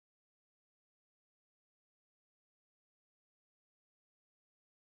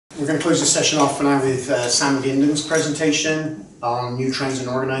We're going to close the session off for now with Sam Gindin's presentation on new trends in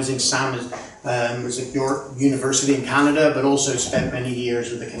organising. Sam was at York University in Canada, but also spent many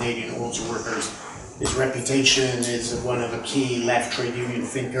years with the Canadian Auto Workers. His reputation is one of a key left trade union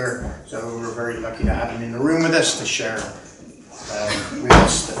thinker, so we're very lucky to have him in the room with us to share with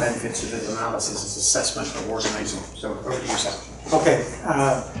us the benefits of his analysis, his assessment of organising. So over to you, Sam. Okay.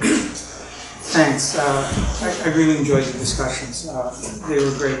 Thanks. I really enjoyed the discussions. They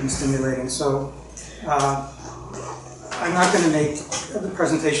were great and stimulating. So I'm not going to make the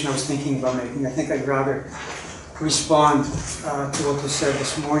presentation I was thinking about making. I think I'd rather respond to what was said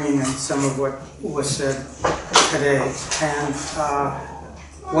this morning and some of what was said today. And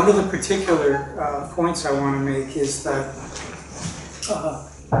one of the particular points I want to make is that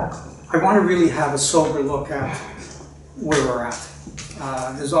I want to really have a sober look at where we're at.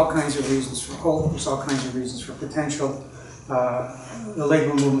 There's all kinds of reasons for hope, there's all kinds of reasons for potential. The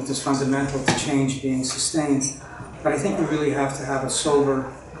labor movement is fundamental to change being sustained. But I think we really have to have a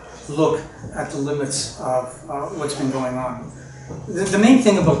sober look at the limits of what's been going on. The main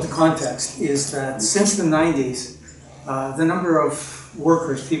thing about the context is that since the 90s, the number of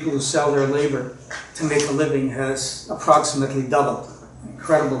workers, people who sell their labor to make a living, has approximately doubled.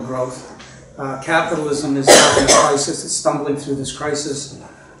 Incredible growth. Capitalism is now in a crisis, it's stumbling through this crisis.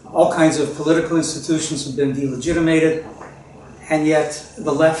 All kinds of political institutions have been delegitimated, and yet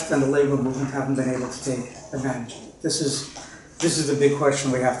the left and the labor movement haven't been able to take advantage. This is the big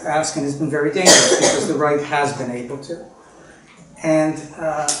question we have to ask, and it's been very dangerous because the right has been able to. And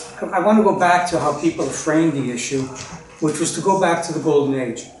I want to go back to how people framed the issue, which was to go back to the Golden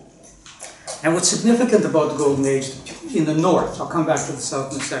Age. And what's significant about the Golden Age in the North, I'll come back to the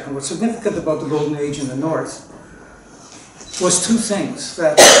South in a second, what's significant about the Golden Age in the North was two things.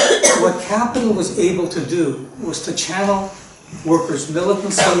 That what capital was able to do was to channel workers'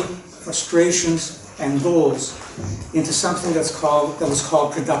 militancy, frustrations, and goals into something that was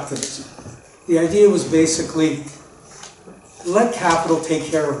called productivism. The idea was basically, let capital take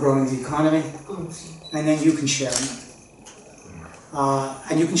care of growing the economy, and then you can share in it.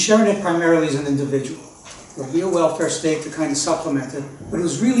 And you can share in it primarily as an individual. There'll be a welfare state to kind of supplement it, but it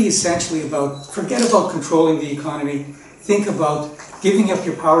was really essentially about, forget about controlling the economy, think about giving up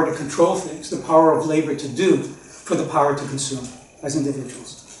your power to control things, the power of labor to do, for the power to consume as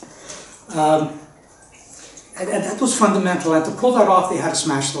individuals. And that was fundamental, and to pull that off, they had to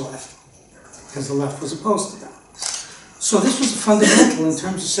smash the left, because the left was opposed to that. So this was fundamental in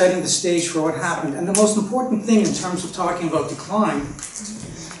terms of setting the stage for what happened. And the most important thing in terms of talking about decline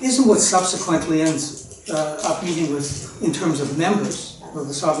isn't what subsequently ends up meeting with in terms of members. Well,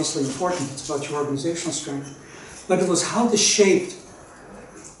 that's obviously important, it's about your organizational strength. But it was how this shaped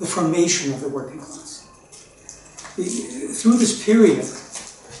the formation of the working class. Through this period,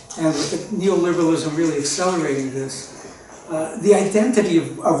 and with the neoliberalism really accelerating this, the identity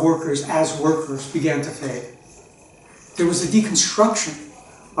of workers as workers began to fade. There was a deconstruction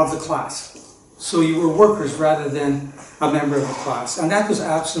of the class. So you were workers rather than a member of a class. And that was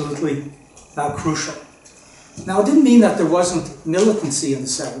absolutely crucial. Now, it didn't mean that there wasn't militancy in the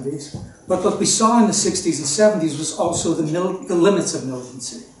 70s, but what we saw in the 60s and 70s was also the limits of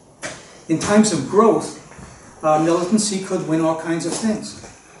militancy. In times of growth, militancy could win all kinds of things.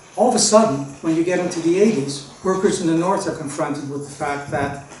 All of a sudden, when you get into the 80s, workers in the North are confronted with the fact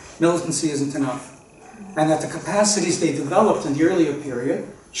that militancy isn't enough. And that the capacities they developed in the earlier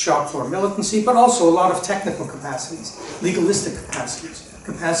period, shop floor militancy, but also a lot of technical capacities, legalistic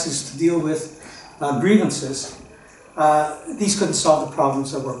capacities to deal with grievances, these couldn't solve the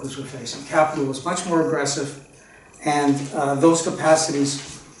problems that workers were facing. Capital was much more aggressive, and those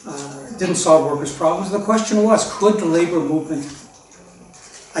capacities didn't solve workers' problems. The question was, could the labor movement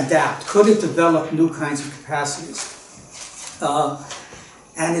adapt? Could it develop new kinds of capacities?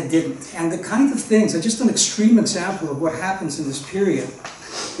 And it didn't. And the kind of things, just an extreme example of what happens in this period,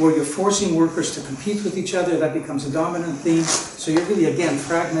 where you're forcing workers to compete with each other, that becomes a dominant theme. So you're really, again,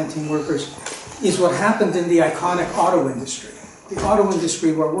 fragmenting workers, is what happened in the iconic auto industry. The auto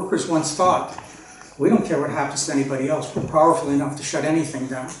industry, where workers once thought, we don't care what happens to anybody else, we're powerful enough to shut anything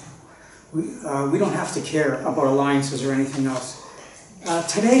down. We don't have to care about alliances or anything else.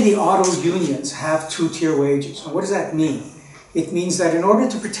 Today, the auto unions have two-tier wages. And what does that mean? It means that in order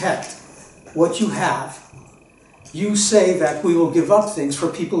to protect what you have, you say that we will give up things for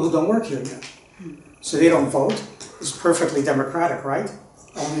people who don't work here yet. So they don't vote. It's perfectly democratic, right?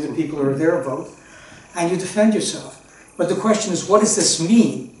 Only the people who are there vote. And you defend yourself. But the question is, what does this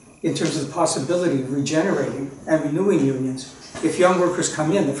mean in terms of the possibility of regenerating and renewing unions. If young workers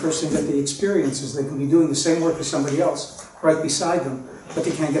come in, the first thing that they experience is they can be doing the same work as somebody else right beside them, but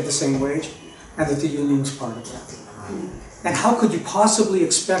they can't get the same wage, and that the union is part of that. And how could you possibly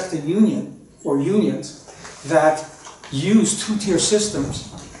expect a union or unions that use two-tier systems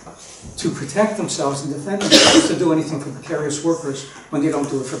to protect themselves and defend themselves to do anything for precarious workers when they don't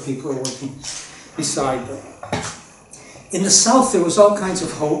do it for people who are working beside them? In the South, there was all kinds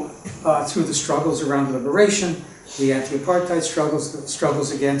of hope through the struggles around liberation, the anti-apartheid struggles, the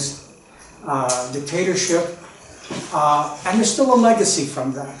struggles against dictatorship, and there's still a legacy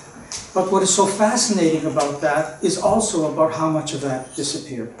from that. But what is so fascinating about that is also about how much of that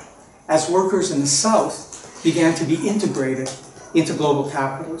disappeared as workers in the South began to be integrated into global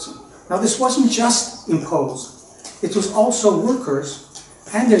capitalism. Now, this wasn't just imposed. It was also workers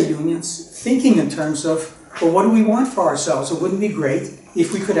and their unions thinking in terms of, well, what do we want for ourselves? It wouldn't be great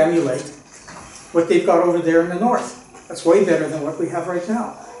if we could emulate what they've got over there in the North. That's way better than what we have right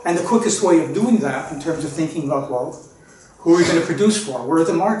now. And the quickest way of doing that in terms of thinking about, well, who are we going to produce for? Where are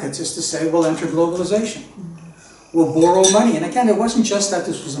the markets? Is to say, we'll enter globalization. We'll borrow money. And again, it wasn't just that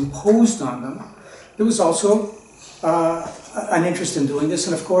this was imposed on them. There was also an interest in doing this.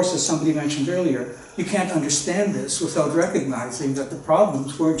 And of course, as somebody mentioned earlier, you can't understand this without recognizing that the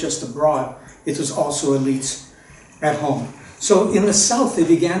problems weren't just abroad. It was also elites at home. So in the South, they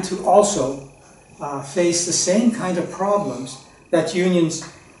began to also face the same kind of problems that unions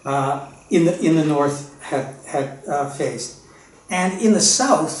in the North had faced. And in the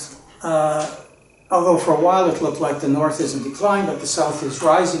South, although for a while it looked like the North is in decline, but the South is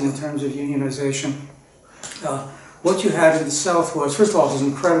rising in terms of unionization, what you had in the South was, first of all, it was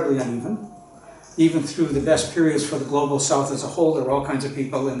incredibly uneven. Even through the best periods for the global South as a whole, there were all kinds of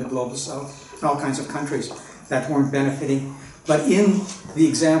people in the global South, in all kinds of countries that weren't benefiting. But in the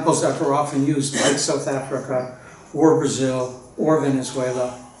examples that were often used, like South Africa, or Brazil, or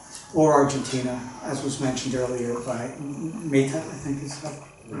Venezuela, or Argentina, as was mentioned earlier by Maite, I think is how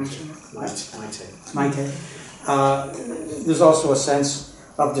you mentioned it. Maite. There's also a sense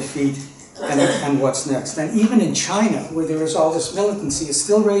of defeat and what's next. And even in China, where there is all this militancy, it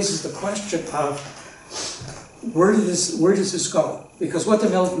still raises the question of where does this go? Because what the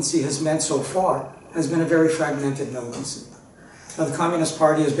militancy has meant so far has been a very fragmented militancy. Now, the Communist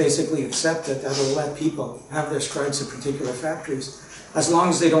Party has basically accepted that it will let people have their strikes at particular factories as long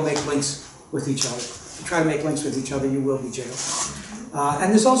as they don't make links with each other. If you try to make links with each other, you will be jailed.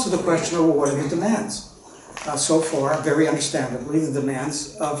 And there's also the question of, well, what are the demands? So far, very understandably, the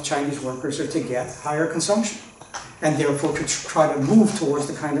demands of Chinese workers are to get higher consumption, and therefore to try to move towards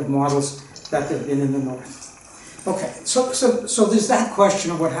the kind of models that there have been in the North. Okay, so there's that question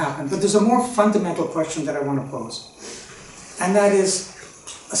of what happened, but there's a more fundamental question that I want to pose. And that is,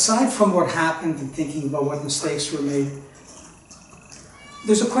 aside from what happened and thinking about what mistakes were made,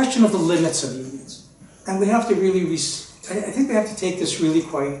 there's a question of the limits of unions. And we have to really, I think we have to take this really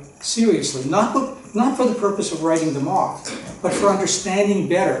quite seriously, not for the purpose of writing them off, but for understanding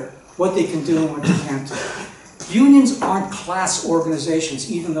better what they can do and what they can't do. Unions aren't class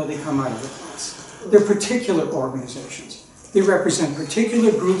organizations, even though they come out of the class. They're particular organizations. They represent particular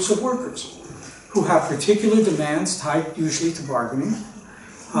groups of workers who have particular demands tied usually to bargaining,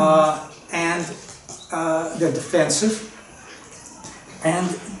 and they're defensive, and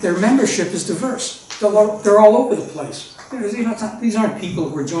their membership is diverse. They're all over the place. These aren't people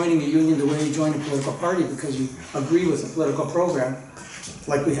who are joining a union the way you join a political party because you agree with a political program,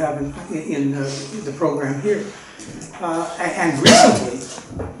 like we have in the program here. And recently,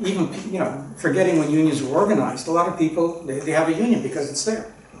 even forgetting when unions were organized, a lot of people they have a union because it's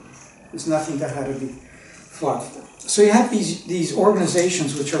there. There's nothing that had to be fluffed. So you have these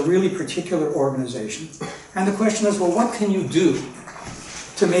organizations which are really particular organizations, and the question is, well, what can you do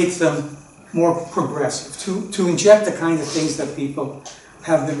to make them more progressive, to inject the kind of things that people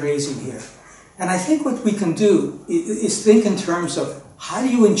have been raising here? And I think what we can do is think in terms of how do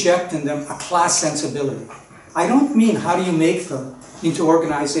you inject in them a class sensibility. I don't mean how do you make them into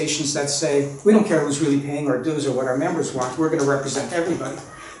organizations that say, we don't care who's really paying our dues or what our members want, we're going to represent everybody.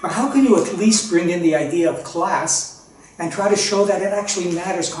 But how can you at least bring in the idea of class and try to show that it actually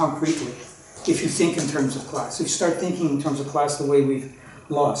matters concretely if you think in terms of class, if you start thinking in terms of class the way we've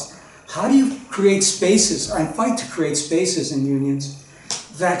lost. How do you create spaces and fight to create spaces in unions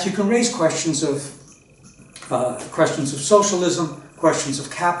that you can raise questions of socialism, questions of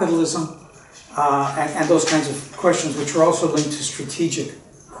capitalism, and those kinds of questions which are also linked to strategic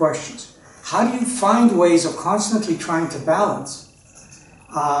questions. How do you find ways of constantly trying to balance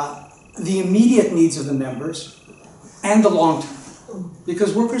the immediate needs of the members and the long term?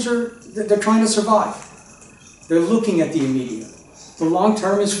 Because workers they're trying to survive. They're looking at the immediate. The long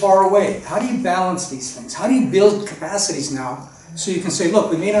term is far away. How do you balance these things? How do you build capacities now so you can say,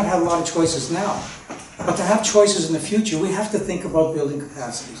 look, we may not have a lot of choices now, but to have choices in the future, we have to think about building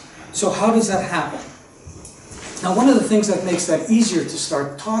capacities. So how does that happen? Now, one of the things that makes that easier to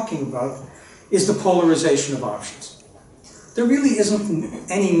start talking about is the polarization of options. There really isn't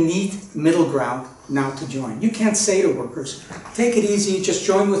any neat middle ground now to join. You can't say to workers, take it easy, just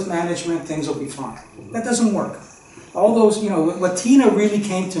join with management, things will be fine. That doesn't work. All those, what Tina really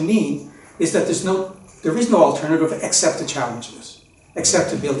came to mean is that there is no alternative except to challenge this, except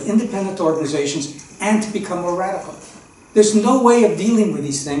to build independent organizations and to become more radical. There's no way of dealing with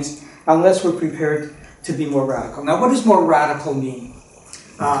these things unless we're prepared to be more radical. Now, what does more radical mean?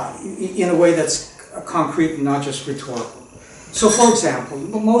 In a way that's concrete and not just rhetorical. So, for example,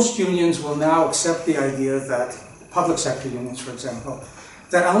 most unions will now accept the idea that, public sector unions, for example,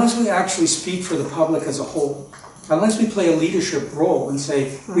 that unless we actually speak for the public as a whole, unless we play a leadership role and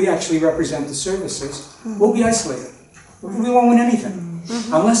say we actually represent the services, we'll be isolated. We won't win anything,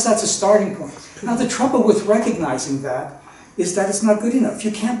 unless that's a starting point. Now, the trouble with recognizing that is that it's not good enough.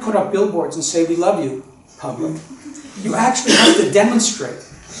 You can't put up billboards and say, we love you, public. You actually have to demonstrate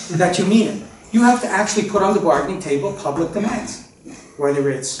that you mean it. You have to actually put on the bargaining table public demands, whether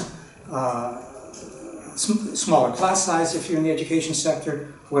it's smaller class size if you're in the education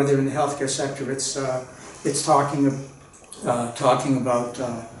sector, whether in the healthcare sector it's talking about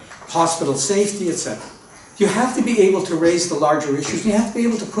hospital safety, etc. You have to be able to raise the larger issues. You have to be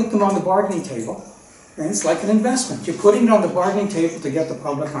able to put them on the bargaining table. And it's like an investment. You're putting it on the bargaining table to get the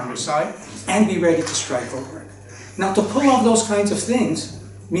public on your side and be ready to strike over it. Now, to pull off those kinds of things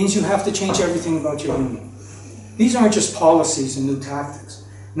means you have to change everything about your union. These aren't just policies and new tactics.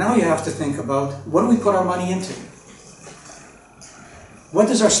 Now you have to think about, what do we put our money into? What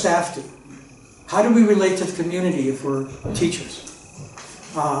does our staff do? How do we relate to the community if we're teachers?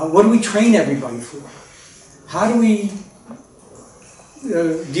 What do we train everybody for? How do we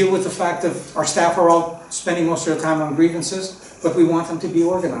deal with the fact that our staff are all spending most of their time on grievances, but we want them to be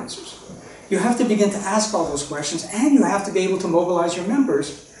organizers? You have to begin to ask all those questions, and you have to be able to mobilize your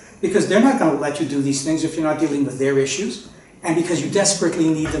members, because they're not going to let you do these things if you're not dealing with their issues, and because you desperately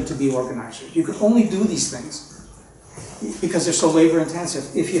need them to be organizers. You can only do these things because they're so labor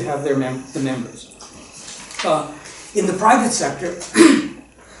intensive if you have the members. In the private sector,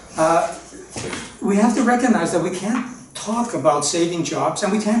 we have to recognize that we can't talk about saving jobs,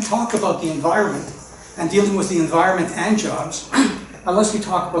 and we can't talk about the environment and dealing with the environment and jobs unless we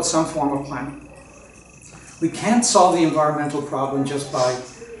talk about some form of planning. We can't solve the environmental problem just by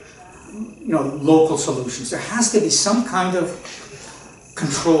local solutions. There has to be some kind of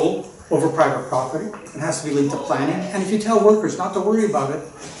control over private property. It has to be linked to planning. And if you tell workers not to worry about it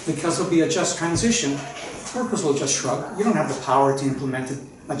because there'll be a just transition, workers will just shrug. You don't have the power to implement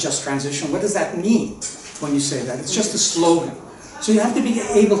a just transition. What does that mean when you say that? It's just a slogan. So you have to be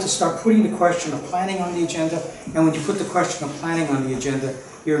able to start putting the question of planning on the agenda, and when you put the question of planning on the agenda,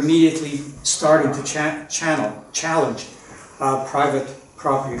 you're immediately starting to challenge private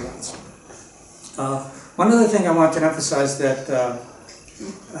property rights. One other thing I want to emphasize that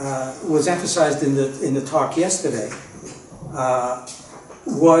was emphasized in the talk yesterday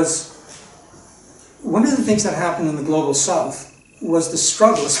was one of the things that happened in the global south was the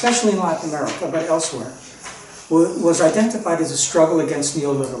struggle, especially in Latin America, but elsewhere, was identified as a struggle against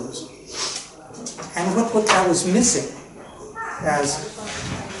neoliberalism. And what that was missing as,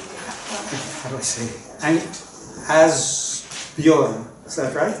 how do I say it? As Bjorn, is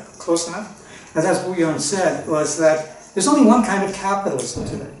that right? Close enough? As Bjorn said, was that there's only one kind of capitalism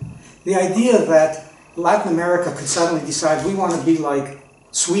today. The idea that Latin America could suddenly decide we want to be like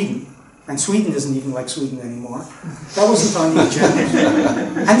Sweden, and Sweden isn't even like Sweden anymore. That wasn't on the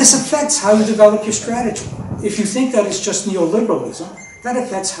agenda. And this affects how you develop your strategy. If you think that it's just neoliberalism, that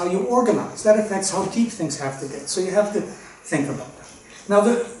affects how you organize. That affects how deep things have to get. So you have to think about that. Now,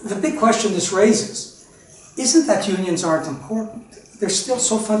 the big question this raises isn't that unions aren't important. They're still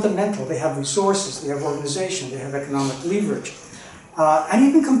so fundamental. They have resources, they have organization, they have economic leverage. And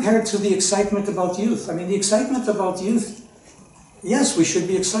even compared to the excitement about youth. I mean, the excitement about youth, yes, we should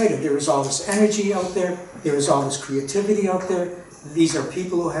be excited. There is all this energy out there. There is all this creativity out there. These are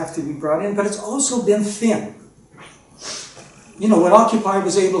people who have to be brought in, but it's also been thin. What Occupy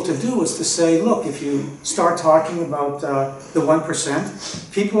was able to do was to say, look, if you start talking about the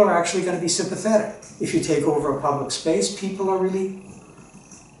 1%, people are actually going to be sympathetic. If you take over a public space, people are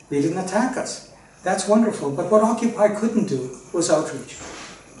they didn't attack us. That's wonderful. But what Occupy couldn't do was outreach.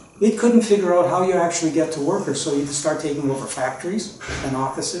 It couldn't figure out how you actually get to workers, so you could start taking over factories and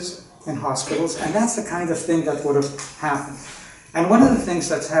offices and hospitals, and that's the kind of thing that would have happened. And one of the things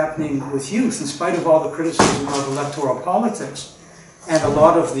that's happening with youth, in spite of all the criticism of electoral politics, and a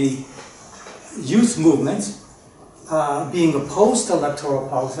lot of the youth movements being opposed to electoral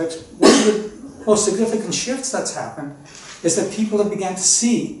politics, one of the most significant shifts that's happened is that people have begun to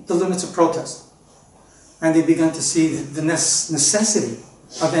see the limits of protest. And they begun to see the necessity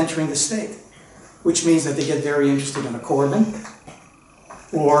of entering the state, which means that they get very interested in a Corbyn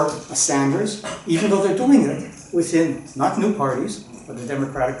or a Sanders, even though they're doing it within not new parties, but the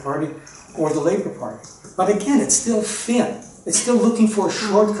Democratic Party or the Labour Party. But again, it's still thin. It's still looking for a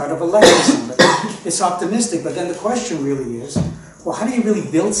shortcut of electing somebody. It's optimistic, but then the question really is, well, how do you really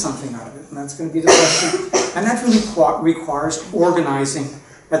build something out of it? And that's going to be the question. And that really requires organizing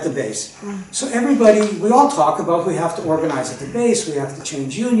at the base. So everybody, we all talk about we have to organize at the base, we have to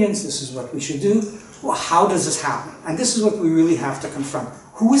change unions, this is what we should do. Well, how does this happen? And this is what we really have to confront.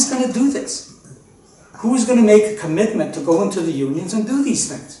 Who is going to do this? Who is going to make a commitment to go into the unions and do these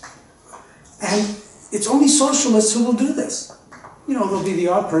things? And it's only socialists who will do this. You know, there'll be the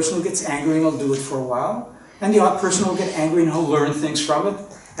odd person who gets angry and will do it for a while, and the odd person will get angry and he'll learn things from it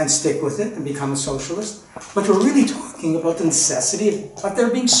and stick with it and become a socialist. But we're really talking about the necessity of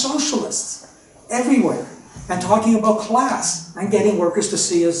there being socialists everywhere, and talking about class and getting workers to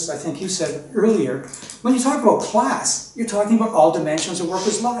see, as I think you said earlier, when you talk about class, you're talking about all dimensions of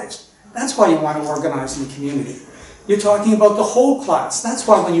workers' lives. That's why you want to organize in the community. You're talking about the whole class. That's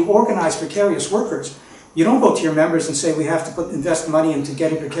why when you organize precarious workers, you don't go to your members and say we have to invest money into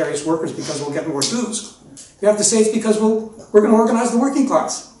getting precarious workers because we'll get more dues. You have to say it's because we're going to organize the working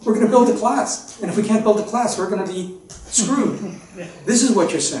class. We're going to build a class. And if we can't build a class, we're going to be screwed. This is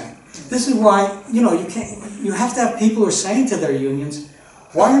what you're saying. This is why, you know, you have to have people who are saying to their unions,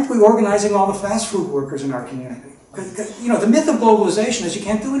 why aren't we organizing all the fast food workers in our community? You know, the myth of globalization is you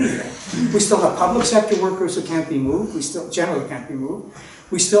can't do anything. We still have public sector workers who can't be moved. We still generally can't be moved.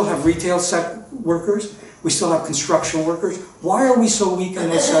 We still have retail workers. We still have construction workers. Why are we so weak in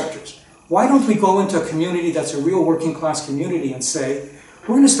those sectors? Why don't we go into a community that's a real working class community and say,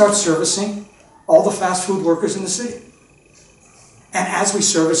 we're going to start servicing all the fast food workers in the city. And as we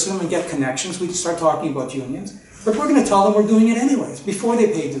service them and get connections, we can start talking about unions. But we're going to tell them we're doing it anyways, before they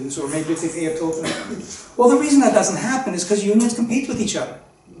pay dues, or maybe if they pay a total. Well, the reason that doesn't happen is because unions compete with each other.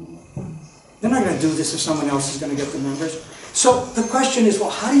 They're not going to do this if someone else is going to get the members. So the question is, well,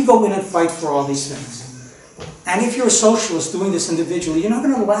 how do you go in and fight for all these things? And if you're a socialist doing this individually, you're not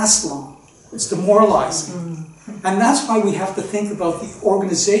going to last long. It's demoralizing. And that's why we have to think about the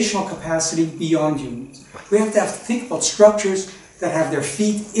organizational capacity beyond unions. We have to think about structures that have their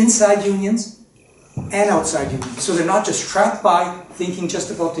feet inside unions and outside unions. So they're not just trapped by thinking just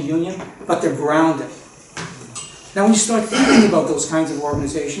about the union, but they're grounded. Now when you start thinking about those kinds of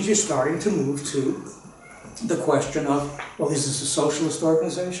organizations, you're starting to move to the question of, well, is this a socialist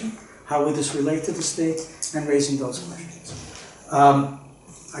organization? How would this relate to the state? And raising those questions.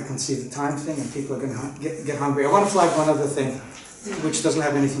 I can see the time thing and people are going to get hungry. I want to flag one other thing, which doesn't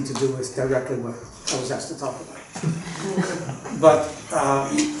have anything to do with directly what I was asked to talk about. But,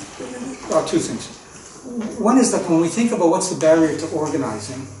 well, two things. One is that when we think about what's the barrier to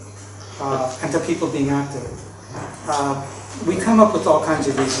organizing and to people being active, we come up with all kinds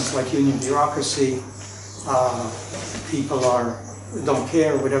of reasons like union bureaucracy, people don't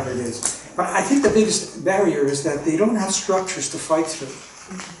care, whatever it is. But I think the biggest barrier is that they don't have structures to fight through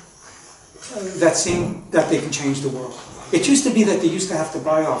that seem that they can change the world. It used to be that they used to have to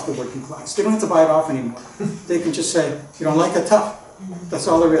buy off the working class. They don't have to buy it off anymore. They can just say, you don't like it, tough. That's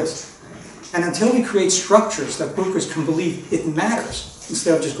all there is. And until we create structures that workers can believe it matters,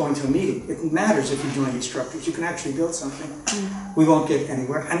 instead of just going to a meeting, it matters if you join these structures. You can actually build something. We won't get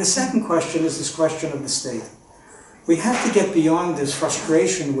anywhere. And the second question is this question of the state. We have to get beyond this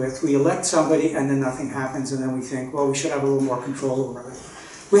frustration with we elect somebody and then nothing happens and then we think, well, we should have a little more control over it.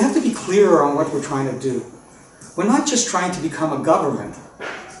 We have to be clearer on what we're trying to do. We're not just trying to become a government,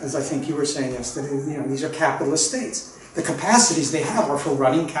 as I think you were saying yesterday, you know, these are capitalist states. The capacities they have are for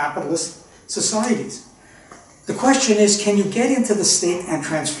running capitalist societies. The question is, can you get into the state and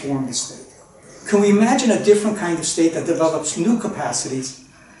transform the state? Can we imagine a different kind of state that develops new capacities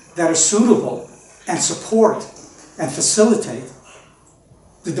that are suitable and support and facilitate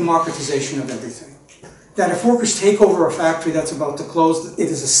the democratization of everything? That if workers take over a factory that's about to close, it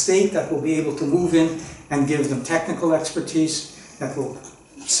is a state that will be able to move in and give them technical expertise that will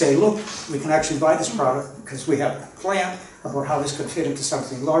say, look, we can actually buy this product because we have a plan about how this could fit into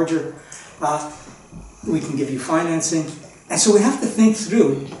something larger. We can give you financing, And so we have to think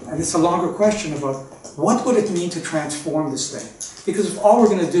through, and it's a longer question about what would it mean to transform this thing? Because if all we're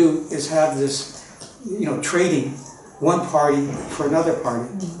going to do is have this, trading one party for another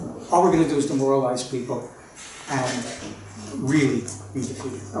party, all we're going to do is demoralize people and really be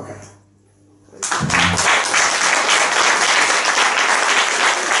defeated. Okay.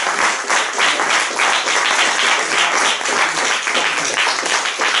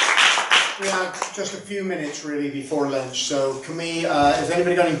 We have just a few minutes really before lunch, so can we, has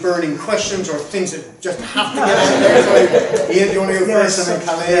anybody got any burning questions or things that just have to get out there? So, Ian, do you want to go first and then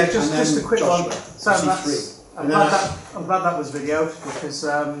Khaled, yeah, and then just a quick Joshua? one. So I'm glad that was videoed, because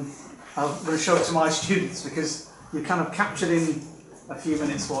I'm going to show it to my students, because you kind of captured in a few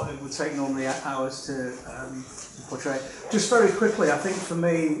minutes what it would take normally hours to portray. Just very quickly, I think for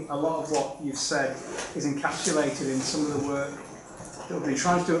me, a lot of what you've said is encapsulated in some of the work that we've been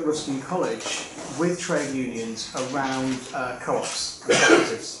trying to do at Ruskin College with trade unions around co-ops and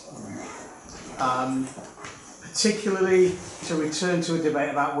cooperatives. Particularly to return to a debate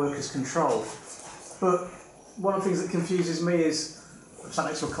about workers' control. But one of the things that confuses me is, I'm sat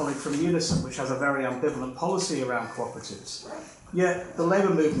next to a colleague from Unison, which has a very ambivalent policy around cooperatives. Yet the labour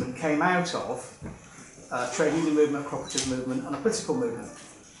movement came out of trade union movement, cooperative movement, and a political movement.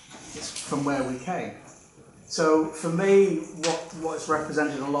 It's from where we came. So for me, what's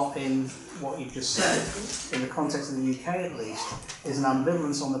represented a lot in what you've just said, in the context of the UK at least, is an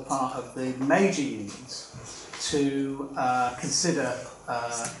ambivalence on the part of the major unions to consider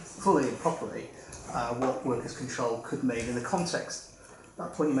fully and properly what workers' control could mean in the context.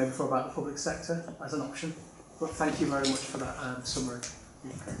 That point you made before about the public sector as an option. But thank you very much for that summary.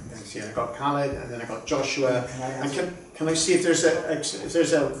 Okay, thanks. Yeah, I got Khaled and then I got Joshua. And can I see if there's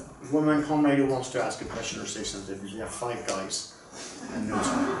a woman comrade who wants to ask a question or say something? Because we have 5 guys and no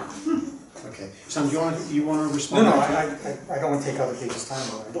time. Okay, Sam, do you want to respond? No, I don't want to take other people's time.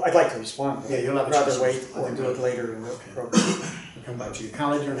 I'd like to respond. Yeah, you'll have a rather chance. wait or do it later in the program. We'll come back to you.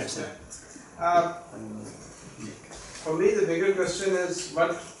 Khaled, you're next. For me, the bigger question is,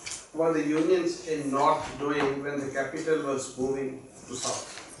 what were the unions in North doing when the capital was moving to South?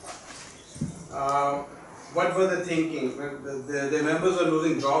 What were they thinking? When the members were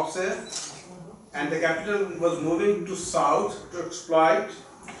losing jobs there, and the capital was moving to South to exploit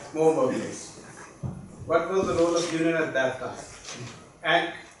more workers. What was the role of union at that time?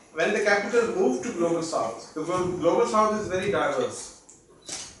 And when the capital moved to Global South, the Global South is very diverse.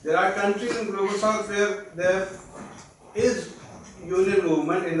 There are countries in Global South where there is union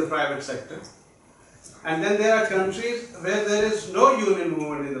movement in the private sector. And then there are countries where there is no union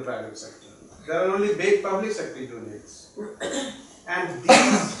movement in the private sector. There are only big public sector unions. And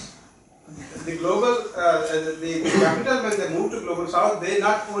these, the capital, when they moved to Global South, they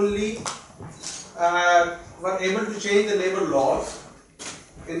not only were able to change the labor laws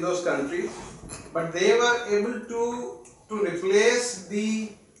in those countries, but they were able to replace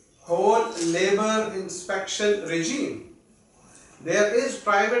the whole labor inspection regime. There is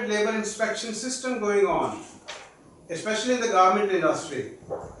private labor inspection system going on, especially in the garment industry.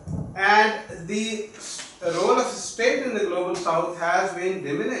 And the role of state in the Global South has been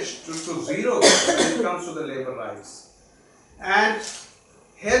diminished to zero when it comes to the labor rights. And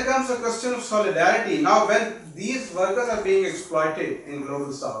here comes a question of solidarity. Now, when these workers are being exploited in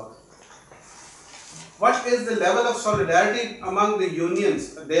Global South, what is the level of solidarity among the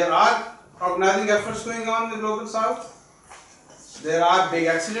unions? There are organizing efforts going on in the Global South. There are big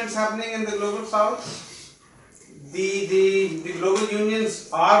accidents happening in the Global South. The global unions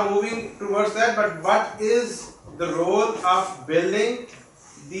are moving towards that, but what is the role of building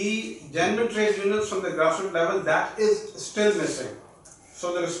the genuine trade unions from the grassroots level? That is still missing.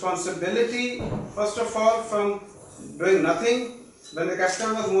 So the responsibility, first of all, from doing nothing when the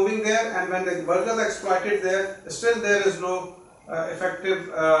capital was moving there and when the workers are exploited there, still there is no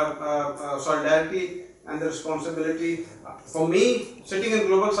effective solidarity and the responsibility. For me, sitting in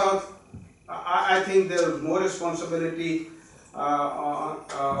Global South, I think there is more responsibility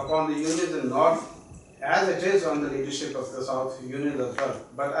upon the unions in North as it is on the leadership of the South unions as well.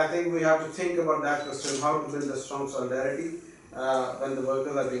 But I think we have to think about that question, how to build a strong solidarity when the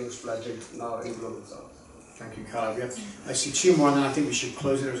workers are being exploited now in Global South. Thank you, Khaled. Yeah. I see 2 more and then I think we should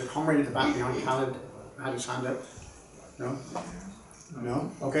close it. There's a comrade at the back behind Khaled. Had his hand up. No?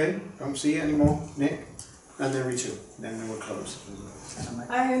 No? Okay. Don't see any more. Nick? And then we two. Then we'll close.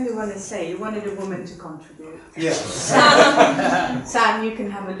 I only want to say, you wanted a woman to contribute. Yes. Sam, you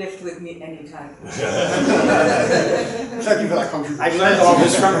can have a lift with me anytime. Thank you for that contribution. I learned all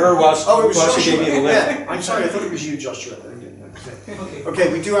this from her while she gave me the lift. Yeah. I'm sorry, I thought it was you, Joshua.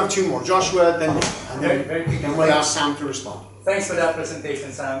 Okay, we do have two more. Joshua, then, and Very quickly. then we'll ask Sam to respond. Thanks for that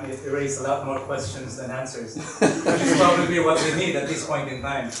presentation, Sam. It raised a lot more questions than answers, which is probably what we need at this point in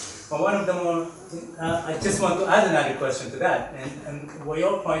time. But one of the more, I just want to add another question to that. And what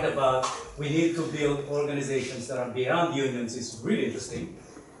your point about we need to build organizations that are beyond unions is really interesting.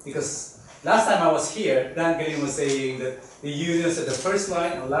 Because last time I was here, Dan Gindin was saying that the unions are the first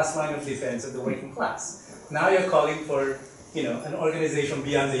line and last line of defense of the working class. Now you're calling for, an organization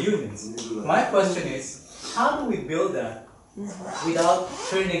beyond the unions. My question is, how do we build that without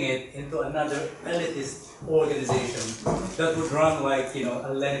turning it into another elitist organization that would run like,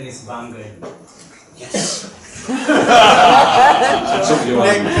 a Leninist vanguard? Yes. I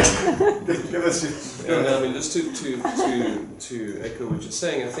mean, just to echo what you're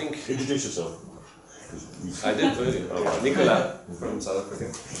saying, I think... Introduce yourself. I did earlier. Oh, Nicola from South Africa.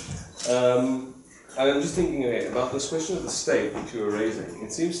 And I'm just thinking about this question of the state that you were raising.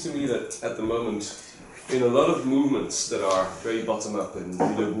 It seems to me that at the moment, in a lot of movements that are very bottom-up in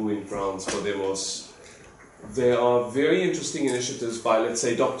Debout in France, for demos, there are very interesting initiatives by, let's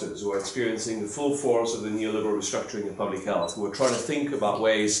say, doctors who are experiencing the full force of the neoliberal restructuring of public health, who are trying to think about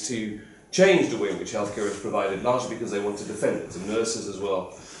ways to change the way in which healthcare is provided, largely because they want to defend it, and nurses as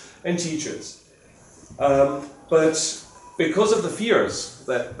well, and teachers. But because of the fears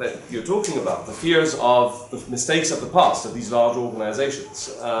that you're talking about, the fears of the mistakes of the past of these large organizations,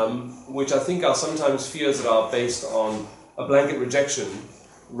 which I think are sometimes fears that are based on a blanket rejection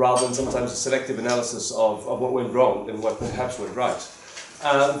rather than sometimes a selective analysis of what went wrong and what perhaps went right.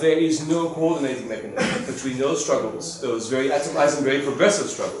 There is no coordinating mechanism between those struggles, those very atomized and very progressive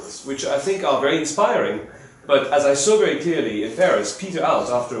struggles, which I think are very inspiring, but as I saw very clearly in Paris, peter out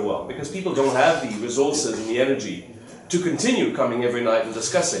after a while, because people don't have the resources and the energy to continue coming every night and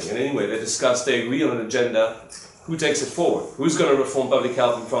discussing. And anyway, they agree on an agenda, who takes it forward? Who's going to reform public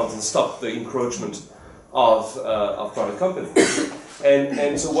health in France and stop the encroachment of private companies?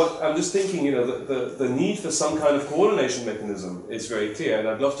 And so what I'm just thinking, the need for some kind of coordination mechanism is very clear, and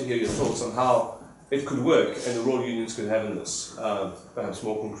I'd love to hear your thoughts on how it could work and the role unions could have in this, perhaps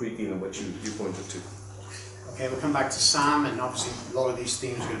more concretely than what you pointed to. Okay, we'll come back to Sam, and obviously a lot of these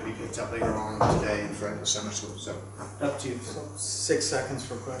themes are going to be picked up later on today and throughout the summer school, so up to you. So 6 seconds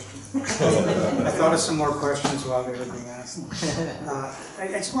for questions. I thought of some more questions while they were being asked. I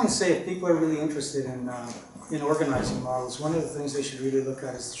just want to say, if people are really interested in organizing models, one of the things they should really look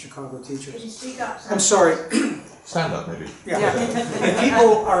at is the Chicago teachers. Can you speak up, Sam? I'm sorry. Stand up, maybe. Yeah. If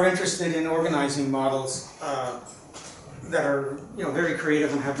people are interested in organizing models that are very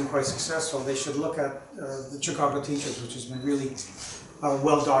creative and have been quite successful, they should look at the Chicago teachers, which has been really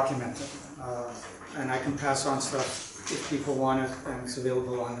well documented. And I can pass on stuff if people want it, and it's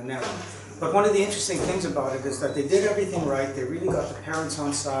available on the net. But one of the interesting things about it is that they did everything right. They really got the parents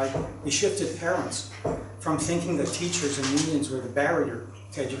on side. They shifted parents from thinking that teachers and unions were the barrier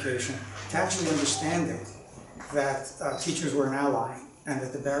to education to actually understanding that teachers were an ally, and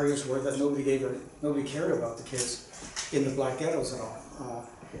that the barriers were that nobody cared about the kids in the black ghettos at all.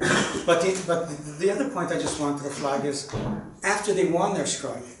 But the other point I just wanted to flag is, after they won their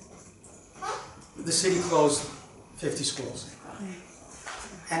strike, the city closed 50 schools.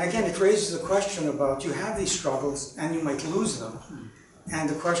 And again, it raises the question about, you have these struggles and you might lose them. And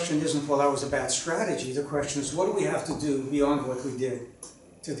the question isn't, well, that was a bad strategy. The question is, what do we have to do beyond what we did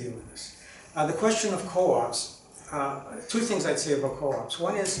to deal with this? The question of co-ops, two things I'd say about co-ops.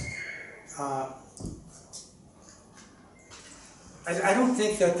 One is, I don't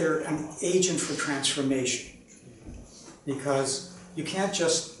think that they're an agent for transformation, because you can't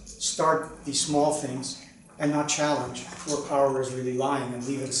just start these small things and not challenge where power is really lying and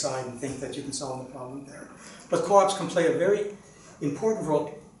leave it aside and think that you can solve the problem there. But co-ops can play a very important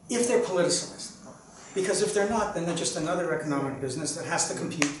role if they're politicized, because if they're not, then they're just another economic business that has to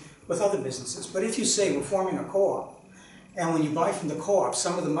compete with other businesses. But if you say we're forming a co-op, and when you buy from the co-op,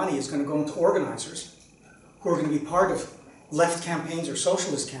 some of the money is going to go into organizers who are going to be part of left campaigns or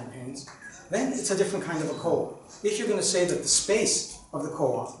socialist campaigns, then it's a different kind of a co-op. If you're going to say that the space of the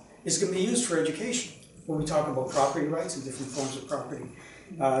co-op is going to be used for education, when we talk about property rights and different forms of property,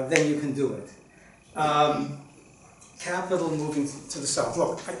 then you can do it. Capital moving to the south.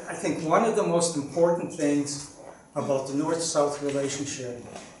 Look, I think one of the most important things about the north-south relationship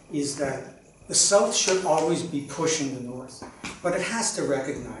is that the south should always be pushing the north, but it has to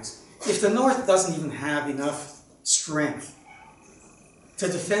recognize, if the north doesn't even have enough strength to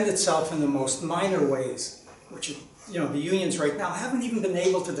defend itself in the most minor ways, which the unions right now haven't even been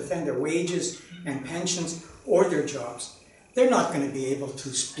able to defend their wages and pensions or their jobs, they're not going to be able to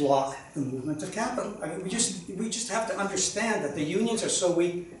block the movement of capital. I mean, we just have to understand that the unions are so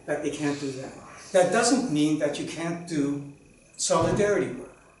weak that they can't do that. That doesn't mean that you can't do solidarity work.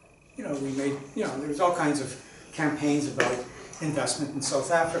 You know, there's all kinds of campaigns about investment in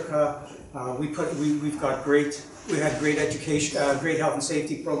South Africa. We had great education, great health and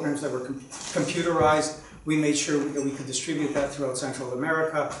safety programs that were computerized. We made sure that we could distribute that throughout Central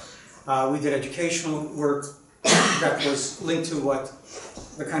America. We did educational work that was linked to what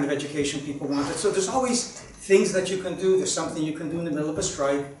the kind of education people wanted. So there's always things that you can do. There's something you can do in the middle of a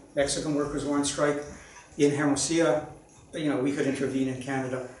strike. Mexican workers were on strike in Hermosillo. You know, we could intervene in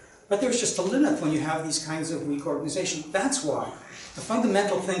Canada. But there's just a limit when you have these kinds of weak organizations. That's why the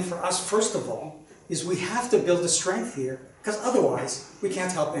fundamental thing for us, first of all, is we have to build a strength here, because otherwise we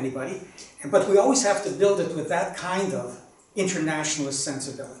can't help anybody. But we always have to build it with that kind of internationalist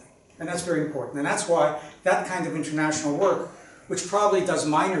sensibility. And that's very important. And that's why that kind of international work, which probably does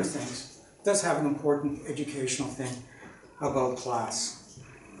minor things, does have an important educational thing about class.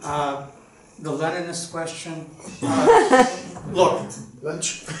 The Leninist question. Look,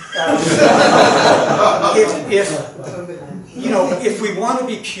 Lunch. if we want to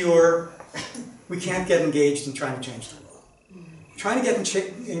be pure, we can't get engaged in trying to change the world. Trying to get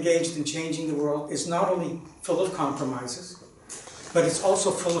engaged in changing the world is not only full of compromises, but it's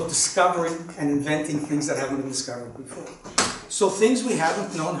also full of discovering and inventing things that haven't been discovered before. So things we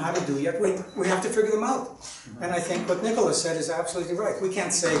haven't known how to do yet, we have to figure them out. And I think what Nicholas said is absolutely right. We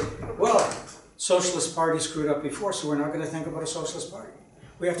can't say, well, socialist party screwed up before, so we're not going to think about a socialist party.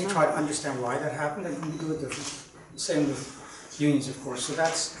 We have to try to understand why that happened and do it differently. Same with unions, of course. So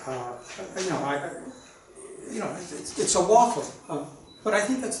that's, it's a waffle, but I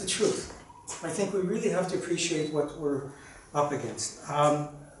think that's the truth. I think we really have to appreciate what we're up against.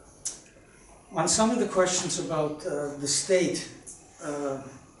 On some of the questions about the state, I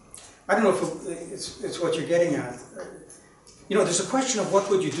don't know if it's what you're getting at. There's a question of what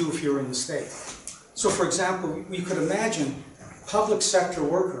would you do if you were in the state. So, for example, we could imagine public sector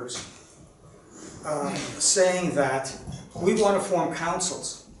workers saying that we want to form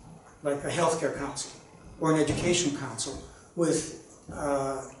councils, like a healthcare council or an education council, with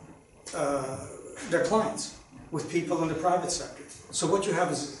their clients, with people in the private sector. So what you have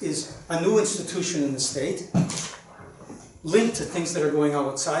is a new institution in the state, linked to things that are going on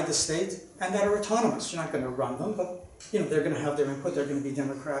outside the state, and that are autonomous. You're not going to run them, but they're going to have their input, they're going to be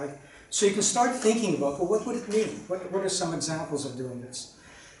democratic. So you can start thinking about, well, what would it mean? What are some examples of doing this?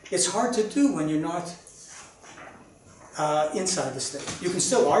 It's hard to do when you're not inside the state. You can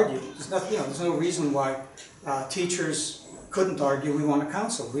still argue. There's no reason why teachers couldn't argue, we want a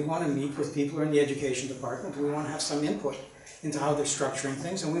council. We want to meet with people who are in the education department. We want to have some input into how they're structuring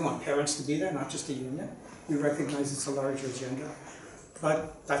things, and we want parents to be there, not just the union. We recognize it's a larger agenda.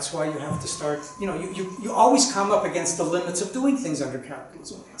 But that's why you have to start, you always come up against the limits of doing things under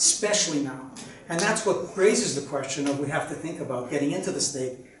capitalism, especially now. And that's what raises the question of we have to think about getting into the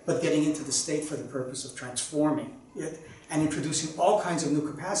state, but getting into the state for the purpose of transforming it and introducing all kinds of new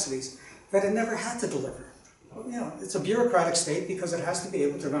capacities that it never had to deliver. It's a bureaucratic state because it has to be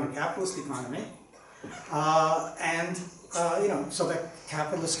able to run a capitalist economy, so that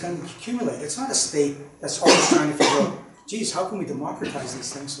capitalists can accumulate. It's not a state that's always trying to figure out, geez, how can we democratize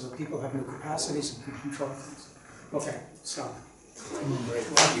these things so that people have new capacities and can control things? Okay, stop. Great.